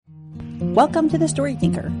Welcome to The Story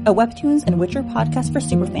Thinker, a Webtoons and Witcher podcast for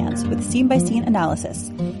superfans with scene-by-scene analysis.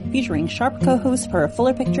 Featuring sharp co-hosts for a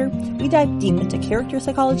fuller picture, we dive deep into character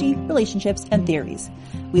psychology, relationships, and theories.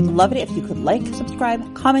 We'd love it if you could like,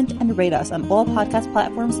 subscribe, comment, and rate us on all podcast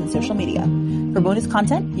platforms and social media. For bonus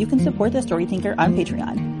content, you can support The Story Thinker on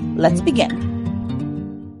Patreon. Let's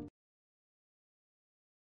begin.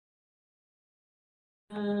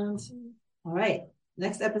 All right,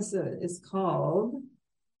 next episode is called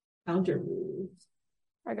Countermove.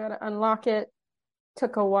 I gotta unlock it.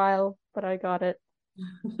 Took a while, but I got it.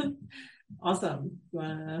 Awesome.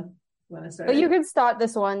 You wanna start? But you can start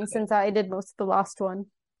this one since I did most of the last one.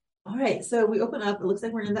 All right, so we open up. It looks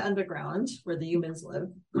like we're in the underground where the humans live,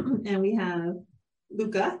 and we have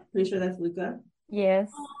Luca. Pretty sure that's Luca.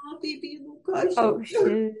 Yes. Oh, baby Luca. Oh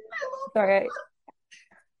shit. Sorry.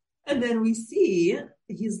 And then we see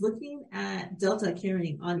he's looking at Delta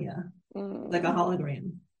carrying Anya like a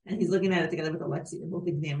hologram. And he's looking at it together with Alexei. They're both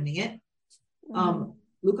examining it.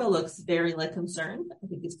 Luca looks very concerned. I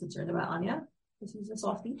think he's concerned about Anya because he's a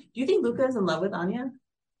softie. Do you think Luca is in love with Anya?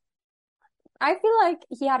 I feel like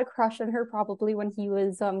he had a crush on her probably when he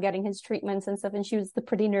was getting his treatments and stuff, and she was the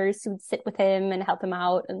pretty nurse who would sit with him and help him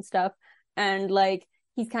out and stuff. And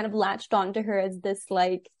he's kind of latched onto her as this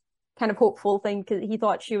kind of hopeful thing because he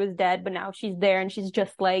thought she was dead, but now she's there and she's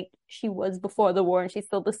just like she was before the war, and she's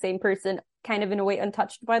still the same person, kind of in a way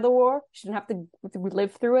untouched by the war. She didn't have to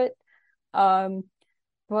live through it.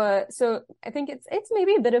 But so I think it's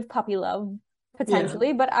maybe a bit of puppy love potentially,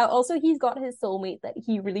 yeah. But also he's got his soulmate that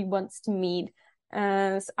he really wants to meet.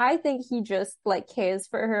 So I think he just cares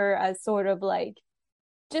for her as sort of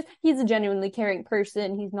he's a genuinely caring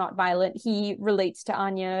person. He's not violent. He relates to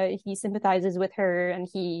Anya. He sympathizes with her, and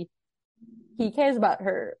he cares about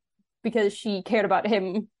her because she cared about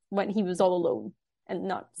him when he was all alone and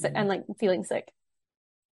not sick, and feeling sick.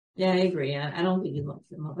 Yeah, I agree. I don't think he's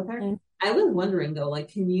in love with her. I was wondering though,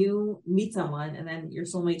 can you meet someone and then your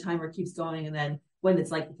soulmate timer keeps going, and then when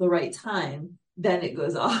it's the right time, then it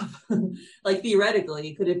goes off?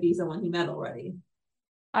 Theoretically, could it be someone he met already?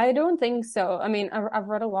 I don't think so. I mean, I've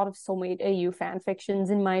read a lot of soulmate AU fan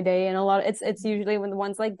fictions in my day, and it's usually when the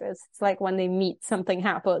ones like this, it's when they meet, something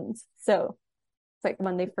happens. So it's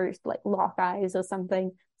when they first lock eyes or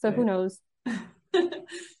something. So right. Who knows? I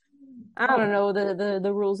don't know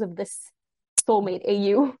the rules of this soulmate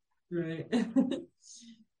AU. Right.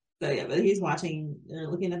 So yeah, but he's watching. They're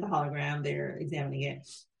looking at the hologram. They're examining it,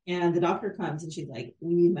 and the doctor comes and she's like,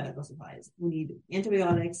 "We need medical supplies. We need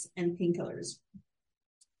antibiotics and painkillers,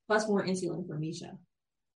 plus more insulin for Misha.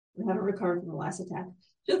 We haven't recovered from the last attack."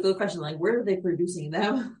 Just the question, where are they producing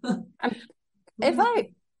them?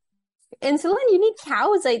 Insulin, you need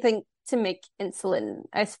cows, I think, to make insulin,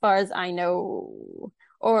 as far as I know,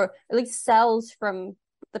 or at least cells from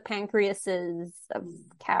the pancreases of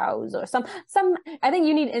cows, or some. I think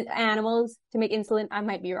you need animals to make insulin. I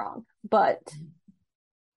might be wrong, but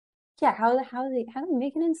yeah, how are they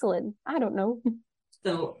making insulin? I don't know.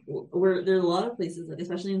 So there's a lot of places,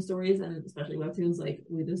 especially in stories and especially webtoons,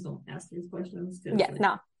 we just don't ask these questions. Yeah,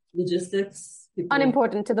 no. Logistics.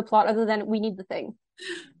 Unimportant to the plot, other than we need the thing.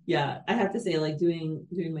 Yeah, I have to say, doing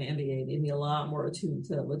my MBA made me a lot more attuned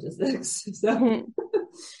to logistics. So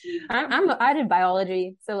I did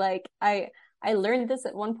biology, so I learned this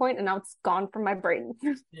at one point, and now it's gone from my brain.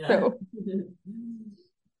 Yeah.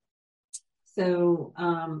 So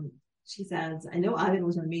she says, "I know Ivan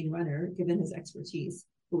was our main runner, given his expertise,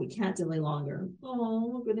 but we can't delay longer."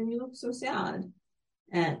 Oh, but then you look so sad.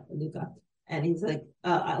 And Luca. And he's like,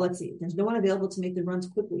 Alexei, there's no one available to make the runs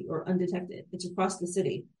quickly or undetected. It's across the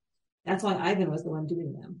city. That's why Ivan was the one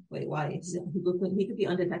doing them. Wait, why? He could be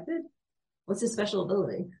undetected? What's his special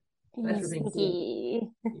ability?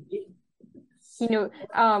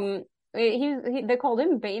 They called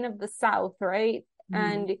him Bane of the South, right?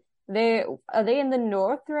 And are they in the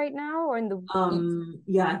north right now, or in the east?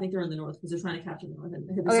 Yeah, I think they're in the north because they're trying to capture the north.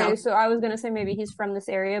 Okay, so I was gonna say maybe he's from this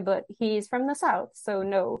area, but he's from the south, so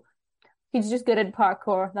no. He's just good at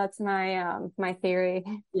parkour. That's my my theory.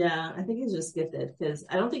 Yeah, I think he's just gifted because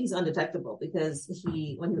I don't think he's undetectable because when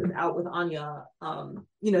he was out with Anya,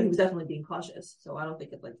 he was definitely being cautious. So I don't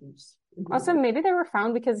think it's he's. Also, maybe they were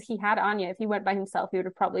found because he had Anya. If he went by himself, he would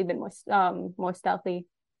have probably been more stealthy.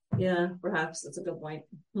 Yeah, perhaps that's a good point.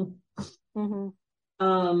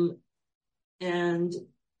 And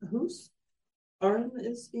whose arm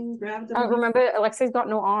is being grabbed? Remember, Alexei's got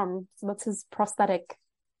no arm, so that's his prosthetic.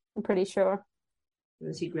 I'm pretty sure.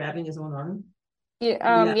 Is he grabbing his own arm?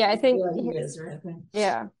 Yeah. Yeah, I think he is, right? Okay.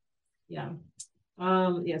 Yeah. Yeah.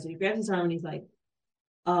 Yeah. So he grabs his arm and he's like,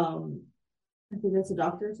 I think that's a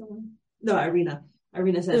doctor or someone. No, Irina.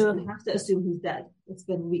 Irina says, I have to assume he's dead. It's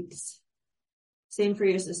been weeks. Same for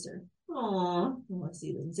your sister. Aw, let's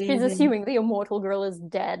see. She's assuming the immortal girl is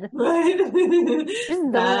dead. Right? Just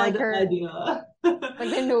don't like her. Idea. Like,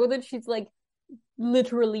 they know that she's like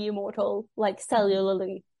literally immortal, like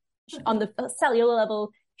cellularly. On the cellular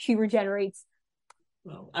level, she regenerates.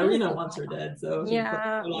 Well, Irina wants her dead, so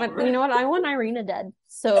yeah. But you know what? I want Irina dead.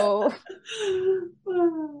 So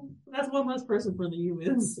that's one less person for the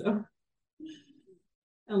humans. So,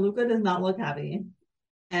 and Luca does not look happy,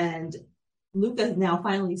 and Luca now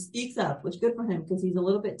finally speaks up, which good for him because he's a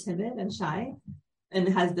little bit timid and shy and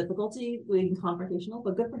has difficulty being confrontational,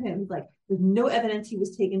 but good for him. He's like, there's no evidence he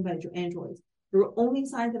was taken by androids. There were only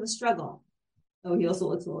signs of a struggle. Oh, he also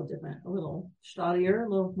looks a little different, a little stouter, a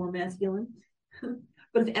little more masculine.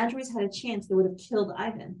 But if androids had a chance, they would have killed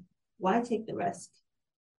Ivan. Why take the risk?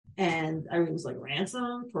 And Irene was like,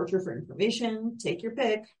 ransom, torture for information, take your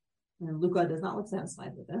pick. And Luca does not look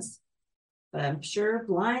satisfied with this. But I'm sure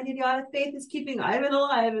blind idiotic faith is keeping Ivan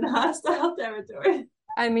alive in hostile territory.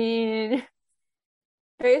 I mean,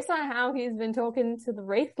 based on how he's been talking to the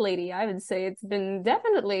Wraith lady, I would say it's been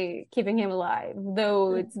definitely keeping him alive,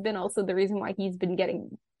 though it's been also the reason why he's been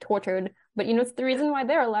getting tortured. But you know, it's the reason why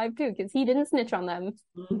they're alive too, because he didn't snitch on them.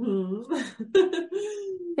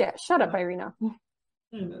 Yeah, shut up, Irina.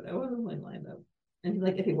 I know, that wasn't my line though. And he's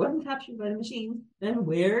like, if he wasn't captured by the machine, then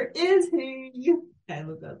where is he? And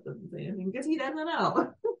Luca doesn't say anything because he doesn't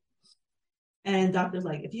know. And Doctor's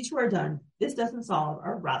like, if you two are done, this doesn't solve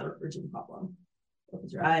our rather urgent problem. Open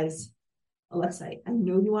your eyes. Alexei, I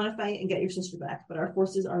know you want to fight and get your sister back, but our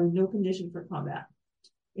forces are in no condition for combat.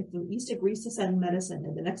 If the East agrees to send medicine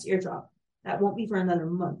in the next airdrop, that won't be for another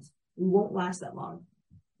month. We won't last that long.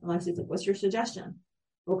 Alexei's like, what's your suggestion?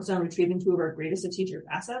 Focus on retrieving two of our greatest strategic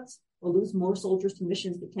assets, or lose more soldiers to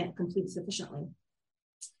missions they can't complete sufficiently.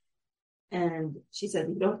 And she said,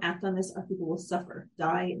 if you don't act on this, our people will suffer,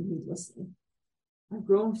 die needlessly. I've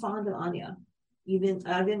grown fond of Anya. Even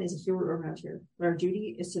Ivan is a hero around here, but our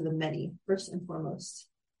duty is to the many, first and foremost.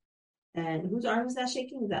 And whose arm is that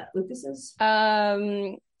shaking? Is that Lucas's?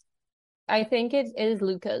 I think it is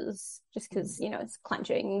Luca's, just because, you know, it's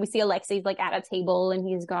clenching. We see Alexei's like at a table and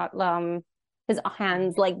he's got his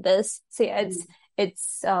hands like this. So yeah,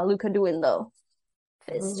 it's Luca doing the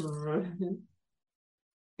fist.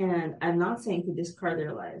 And I'm not saying to discard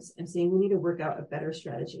their lives. I'm saying we need to work out a better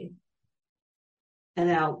strategy. And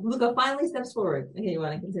now Luca finally steps forward. Okay, you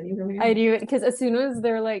want to continue from here? I do, because as soon as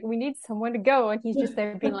they're like, we need someone to go, and he's just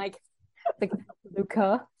there being like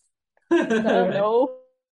Luca, I don't know.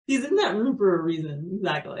 He's in that room for a reason.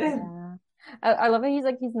 Exactly. Yeah. I love it. He's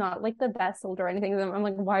not like the best soldier or anything. I'm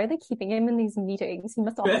like, why are they keeping him in these meetings? He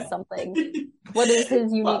must offer something. What is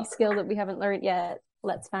his unique skill that we haven't learned yet?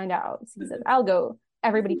 Let's find out. So he says, I'll go.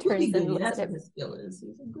 Everybody turns and looks at him. His skill is.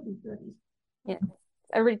 He's a good study. Yeah.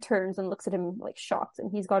 Everybody turns and looks at him like shocked, and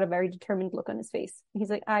he's got a very determined look on his face. He's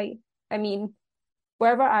like, I mean,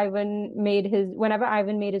 whenever Ivan made his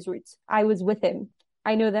routes, I was with him.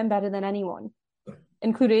 I know them better than anyone,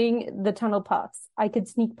 including the tunnel paths. I could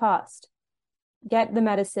sneak past, get the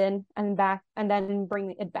medicine, and back, and then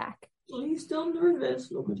bring it back. Well, he's still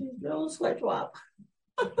nervous. Look at his little sweat drop.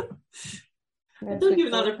 I thought he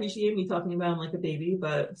would not appreciate me talking about him like a baby,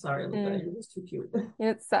 but sorry, Luca, he was too cute.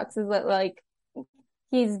 It sucks is that like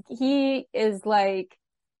he is like,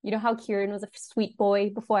 you know how Kieran was a sweet boy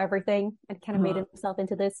before everything and kind of made himself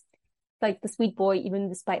into this, like the sweet boy even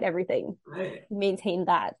despite everything. Right. He maintained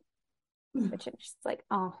that, which is just like,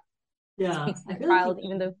 oh, yeah, speaks to child,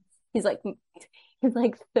 even though he's like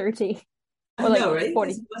 30 or like right?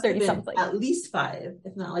 40, 30 something. At least 5,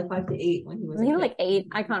 if not like 5 to 8 when he was. He was like 8.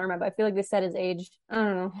 I can't remember. I feel like they said his age. I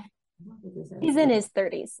don't know. He's in his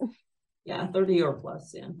 30s. Yeah, 30 or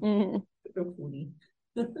plus. Yeah. Mm-hmm.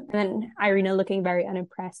 And then Irina, looking very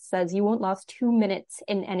unimpressed, says, "You won't last 2 minutes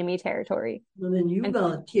in enemy territory." Well, then you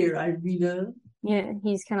volunteer, Irina. Yeah,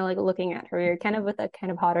 he's kind of like looking at her, kind of with a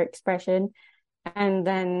kind of hotter expression. And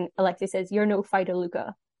then Alexei says, "You're no fighter,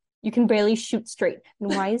 Luca. You can barely shoot straight.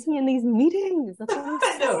 And why is he in these meetings?" That's what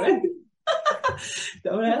I know, right?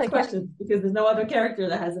 Don't ask questions because there's no other character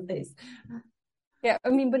that has a face. Yeah, I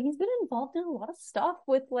mean, but he's been involved in a lot of stuff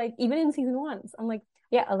with, like, even in season 1. I'm like,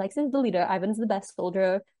 yeah, Alexei's the leader, Ivan's the best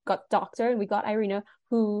soldier, got Doctor, and we got Irina,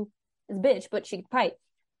 who is a bitch, but she can fight.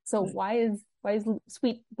 So why is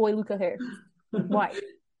sweet boy Luca here? Why?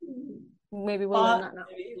 Maybe we'll learn that now.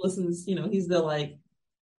 Maybe he listens, he's the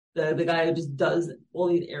guy who just does all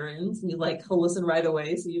these errands, and he'll listen right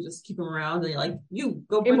away, so you just keep him around, and you're like, you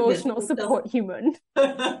go bring emotional support human.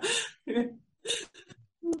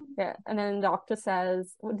 Yeah, and then the doctor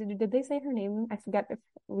says, did they say her name? I forget if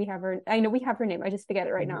we have her. I know we have her name. I just forget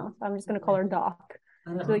it right now. So I'm just gonna call her Doc.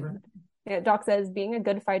 I don't So, like, remember. yeah, Doc says being a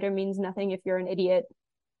good fighter means nothing if you're an idiot.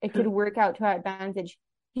 It could work out to our advantage.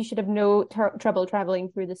 He should have no trouble traveling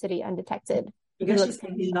through the city undetected. I He guess looks she's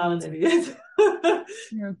saying he's not an idiot.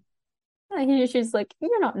 yeah. She's like,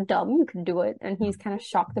 you're not dumb. You can do it. And he's kind of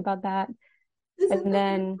shocked about that. Isn't And that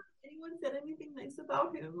then, anyone said anything nice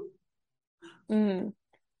about him?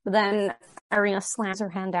 but then Irina slams her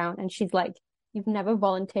hand down and she's like, you've never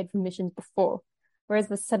volunteered for missions before. Where's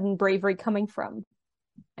the sudden bravery coming from?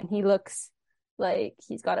 And he looks like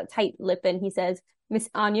he's got a tight lip and he says, Miss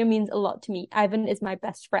Anya means a lot to me. Ivan is my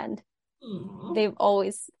best friend. Aww.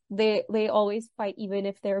 They always fight even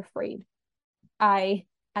if they're afraid. I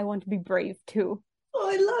want to be brave too. Oh,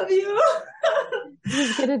 I love you.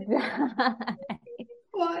 He's gonna die.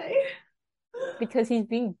 Why? Because he's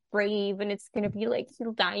being brave and it's gonna be like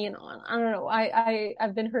he'll die on. I don't know.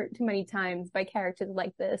 I've been hurt too many times by characters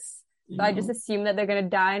like this. So I just assume that they're gonna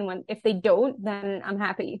die, and if they don't, then I'm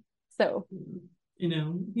happy. So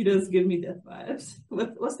he does give me death vibes.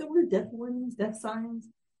 What's the word? Death warnings, death signs.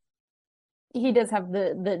 He does have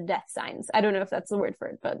the death signs. I don't know if that's the word for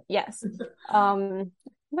it, but yes.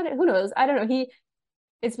 But who knows? I don't know.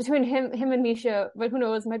 It's between him and Misha, but who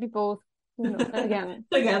knows? Might be both. Again,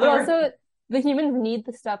 Together. But also the humans need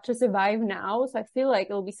the stuff to survive now, so I feel like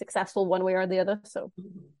it'll be successful one way or the other. So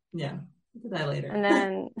yeah, look at that later. And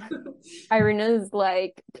then Irina's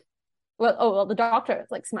like, well, the doctor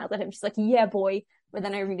like smiles at him. She's like, yeah, boy. But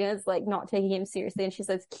then Irina's like not taking him seriously, and she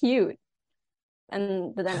says, cute.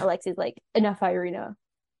 But then Alexi's like, enough, Irina.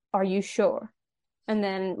 Are you sure? And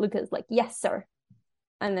then Luca's like, yes, sir.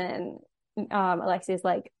 And then Alexi's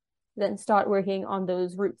like, then start working on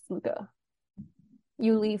those routes, Luca.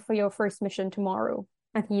 You leave for your first mission tomorrow.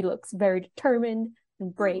 And he looks very determined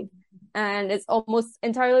and brave. And it's almost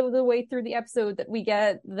entirely the way through the episode that we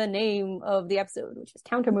get the name of the episode, which is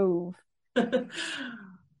Countermove. Wouldn't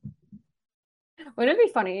it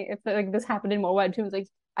be funny if like this happened in more webtoons? Like,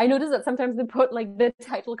 I noticed that sometimes they put like the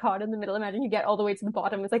title card in the middle. Imagine you get all the way to the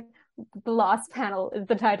bottom. It's like the last panel is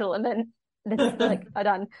the title, and then it's like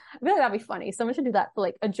done. I feel like that'd be funny. Someone should do that for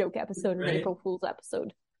like a joke episode or an April Fool's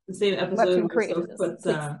episode. The same episode webtoon puts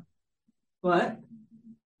what?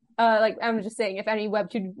 Like I'm just saying, if any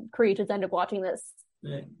webtoon creators end up watching this,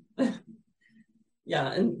 right.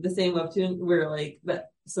 Yeah, and the same webtoon where like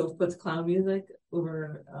that so puts clown music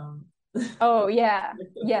over. Oh yeah,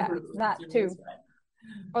 that too.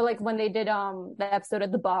 Or like when they did the episode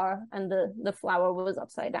at the bar and the flower was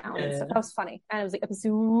upside down and stuff. That was funny. And it was like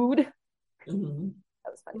episode. Mm-hmm.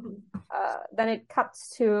 That was funny. Then it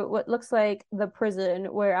cuts to what looks like the prison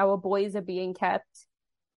where our boys are being kept.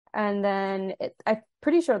 And then I'm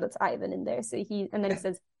pretty sure that's Ivan in there. So then he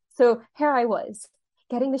says, so here I was,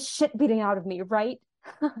 getting the shit beating out of me, right?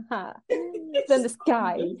 Then this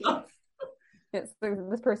guy. Yes,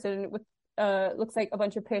 this person with looks like a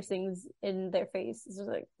bunch of piercings in their face is just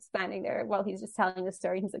like standing there while he's just telling the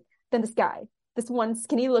story. He's like, then this guy, this one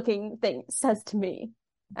skinny looking thing says to me,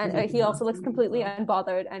 and he also looks completely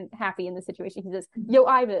unbothered and happy in the situation. He says, yo,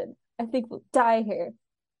 Ivan, I think we'll die here.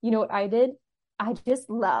 You know what I did? I just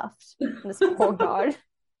laughed. And this poor guard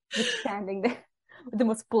just standing there with the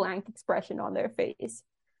most blank expression on their face.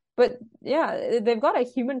 But yeah, they've got a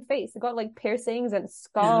human face. They've got like piercings and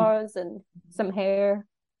scars and some hair.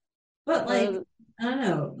 But like, I don't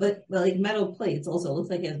know, but like metal plates also. It looks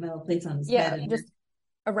like he has metal plates on his head. Yeah, just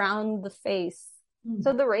around the face.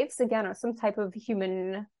 So the Wraiths, again, are some type of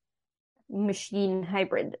human machine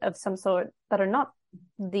hybrid of some sort that are not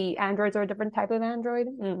the androids or a different type of android.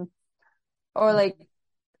 Or like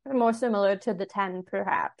more similar to the 10,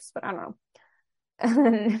 perhaps, but I don't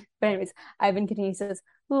know. But anyways, Ivan continues, says,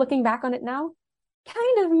 looking back on it now,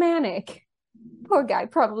 kind of manic. Poor guy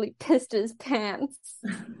probably pissed his pants.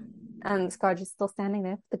 And Scarge is still standing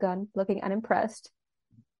there with the gun, looking unimpressed.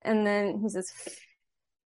 And then he says,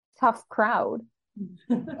 tough crowd.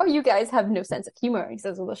 Oh, you guys have no sense of humor, he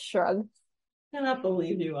says with a shrug. I cannot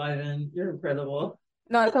believe you, Ivan. You're incredible.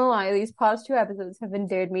 Not gonna lie, these past 2 episodes have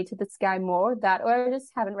endeared me to this guy more. That, or I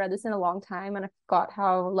just haven't read this in a long time, and I forgot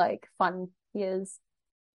how, like, fun he is.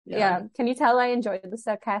 Yeah. Can you tell I enjoyed the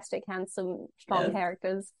sarcastic, handsome, strong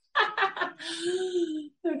characters?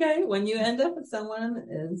 Okay, when you end up with someone,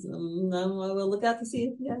 we'll look out to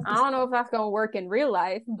see if I don't know if that's gonna work in real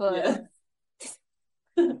life, but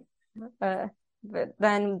but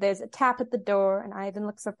then there's a tap at the door, and Ivan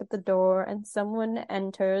looks up at the door, and someone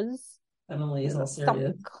enters. Emily is all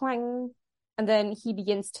serious. Clang, and then he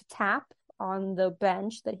begins to tap on the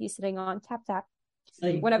bench that he's sitting on. Tap tap.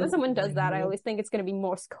 Whenever someone does that, I always think it's going to be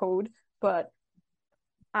Morse code, but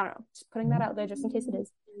I don't know. Just putting that out there just in case it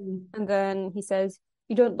is. And then he says,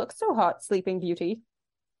 "You don't look so hot, Sleeping Beauty.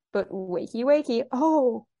 But wakey, wakey.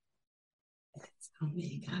 Oh, It's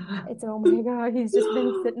Omega. it's Omega. He's just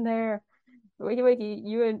been sitting there. Wakey, wakey.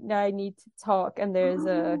 You and I need to talk." And there's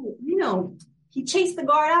he chased the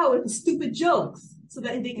guard out with stupid jokes so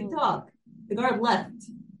that they could talk. The guard left.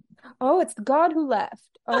 Oh, it's the god who left.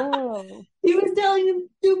 Oh. He was telling him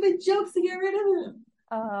stupid jokes to get rid of him.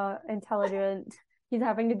 Intelligent. He's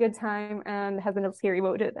having a good time and has an scary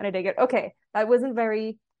motive, and I dig it. Okay, that wasn't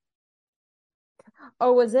very.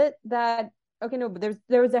 Oh, was it that? Okay, no, but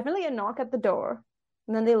there was definitely a knock at the door,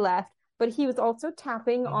 and then they left. But he was also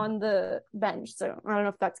tapping on the bench, so I don't know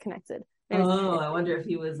if that's connected. Maybe I wonder if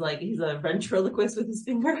he was he's a ventriloquist with his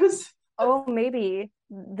fingers. Oh, maybe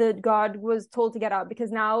the god was told to get out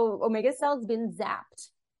because now Omega Cell's been zapped.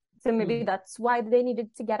 So maybe that's why they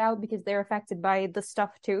needed to get out, because they're affected by the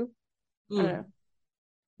stuff too. I don't know.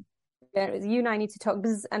 Anyways, you and I need to talk,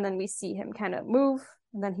 and then we see him kind of move,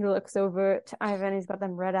 and then he looks over to Ivan. He's got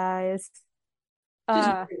them red eyes.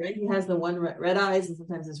 Right? He has the one red eyes, and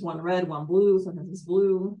sometimes it's one red, one blue, sometimes it's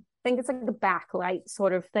blue. I think it's like the backlight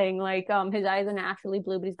sort of thing. Like his eyes are naturally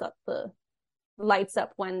blue, but he's got the lights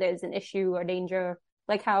up when there's an issue or danger.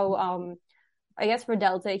 Like how I guess for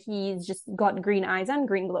Delta he's just got green eyes and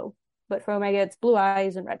green glow, but for Omega it's blue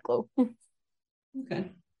eyes and red glow.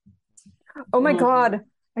 Okay. Oh my god,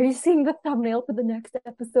 are you seeing the thumbnail for the next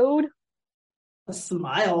episode? A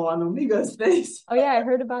smile on Omega's face. Oh yeah, I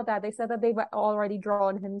heard about that. They said that they've already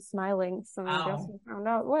drawn him smiling, so I guess we found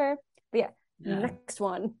out where. But yeah. Next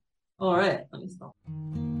one. All right, let me stop.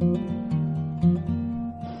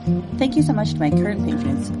 Thank you so much to my current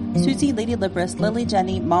patrons: Susie, Lady Libris, Lily,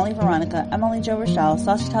 Jenny, Molly, Veronica, Emily, Jo, Rochelle,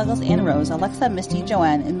 Sasha Toggles, Anne Rose, Alexa, Misty,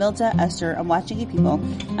 Joanne, Emilda, Esther, I'm Watching You People,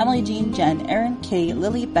 Emily, Jean, Jen, Erin, Kay,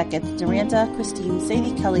 Lily, Beckett, Duranta, Christine,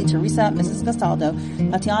 Sadie, Kelly, Teresa, Mrs.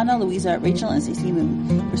 Gastaldo, Tatiana, Louisa, Rachel, and Cece Moon.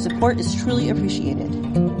 Your support is truly appreciated.